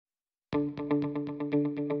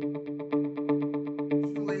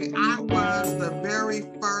City, I was the very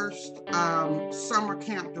first summer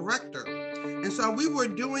camp director. And so we were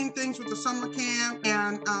doing things with the summer camp,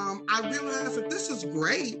 and I realized that this is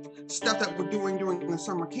great stuff that we're doing during the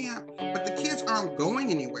summer camp, but the kids aren't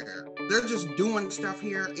going anywhere. They're just doing stuff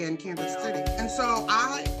here in Kansas City. And so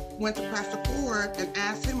I went to Pastor Ford and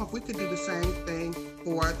asked him if we could do the same thing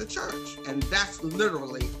for the church. And that's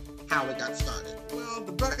literally how it got started. Well,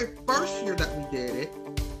 the very first year that we did it,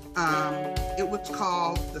 it was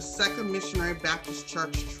called the Second Missionary Baptist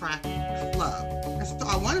Church Track Club. And so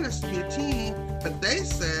I wanted us to be a team, but they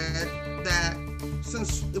said that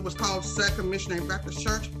since it was called Second Missionary Baptist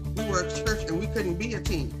Church, we were a church and we couldn't be a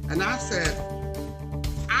team. And I said,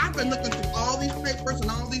 I've been looking through all these papers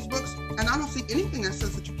and all these books, and I don't see anything that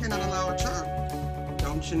says that you cannot allow a church.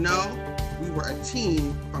 Don't you know? We were a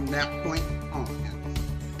team from that point on.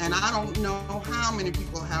 And I don't know how many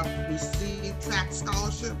people have received track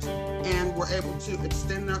scholarships and were able to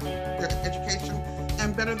extend their education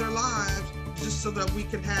and better their lives, just so that we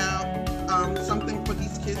could have something for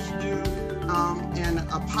these kids to do and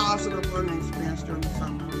a positive learning experience during the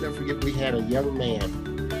summer. I'll never forget, we had a young man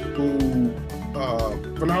who,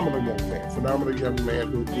 phenomenal young man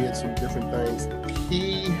who did some different things.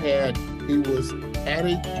 He was at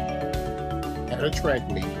a track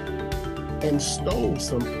meet and stole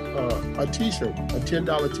a t-shirt, a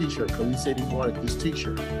 $10 t-shirt, because he said he wanted this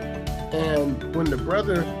t-shirt. And when the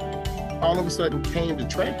brother all of a sudden came to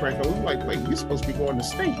track practice, we were like, wait, you're supposed to be going to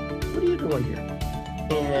state. What are you doing here?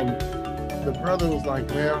 And the brother was like,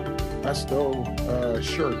 well, I stole a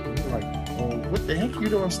shirt. And we were like, well, what the heck are you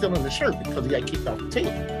doing stealing the shirt? Because he got kicked off the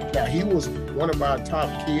team. Now, he was one of our top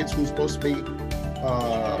kids who's supposed to be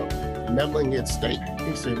medaling at state.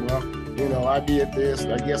 He said, well, you know, I did this,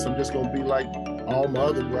 and I guess I'm just going to be like all my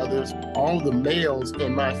other brothers. All the males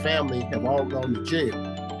in my family have all gone to jail.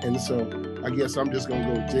 And so I guess I'm just going to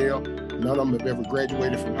go to jail. None of them have ever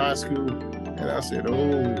graduated from high school. And I said, oh,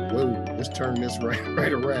 whoa, let's turn this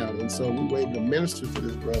right around. And so we were able to minister to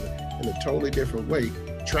this brother in a totally different way.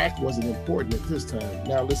 Track wasn't important at this time.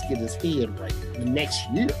 Now let's get his head right. The next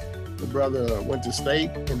year, the brother went to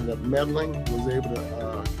state, ended up medaling, was able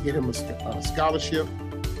to get him a scholarship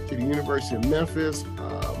to the University of Memphis,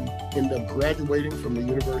 ended up graduating from the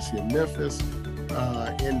University of Memphis,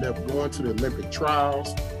 ended up going to the Olympic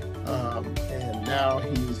trials, and now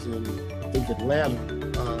he's in, I think, Atlanta,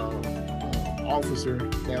 officer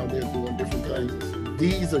down there doing different things.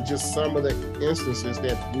 These are just some of the instances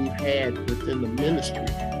that we've had within the ministry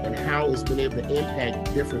and how it's been able to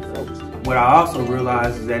impact different folks. What I also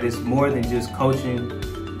realize is that it's more than just coaching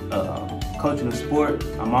a sport.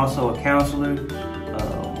 I'm also a counselor.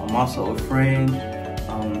 I'm also a friend.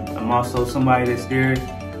 I'm also somebody that's there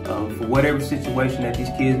for whatever situation that these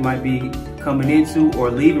kids might be coming into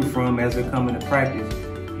or leaving from as they're coming to practice.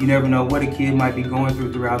 You never know what a kid might be going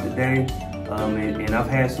through throughout the day. And I've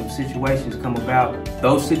had some situations come about.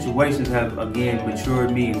 Those situations have, again,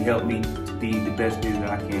 matured me and helped me to be the best leader that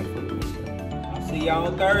I can for myself. I'll see y'all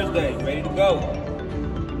on Thursday. Ready to go.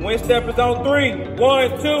 Windsteppers on 3. 1,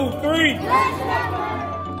 2, 3.